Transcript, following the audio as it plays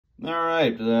All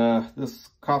right, this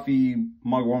coffee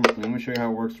mug warmer thing, let me show you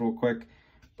how it works real quick.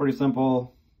 Pretty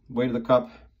simple. Weight of the cup,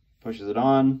 pushes it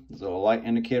on. There's a little light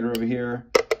indicator over here.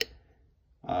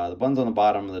 The button's on the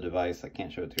bottom of the device. I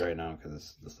can't show it to you right now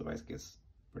because this device gets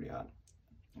pretty hot.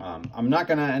 I'm not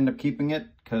gonna end up keeping it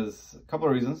because a couple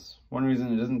of reasons. One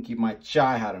reason, it doesn't keep my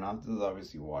chai hot enough. This is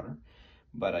obviously water,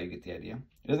 but you get the idea.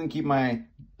 It doesn't keep my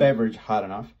beverage hot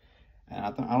enough. And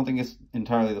I don't think it's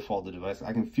entirely the fault of the device.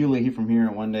 I can feel the heat from here,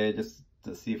 and one day, just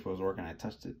to see if it was working, I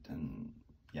touched it, and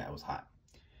yeah, it was hot.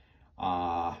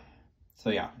 So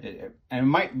yeah, and it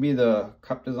might be the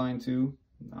cup design too.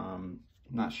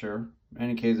 Not sure. In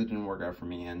any case, it didn't work out for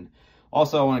me. And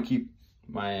also, I want to keep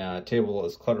my table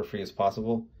as clutter-free as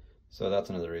possible. So that's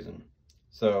another reason.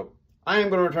 So I am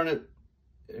going to return it.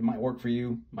 It might work for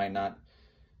you, might not.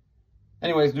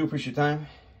 Anyways, do appreciate your time.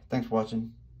 Thanks for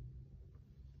watching.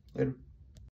 Later.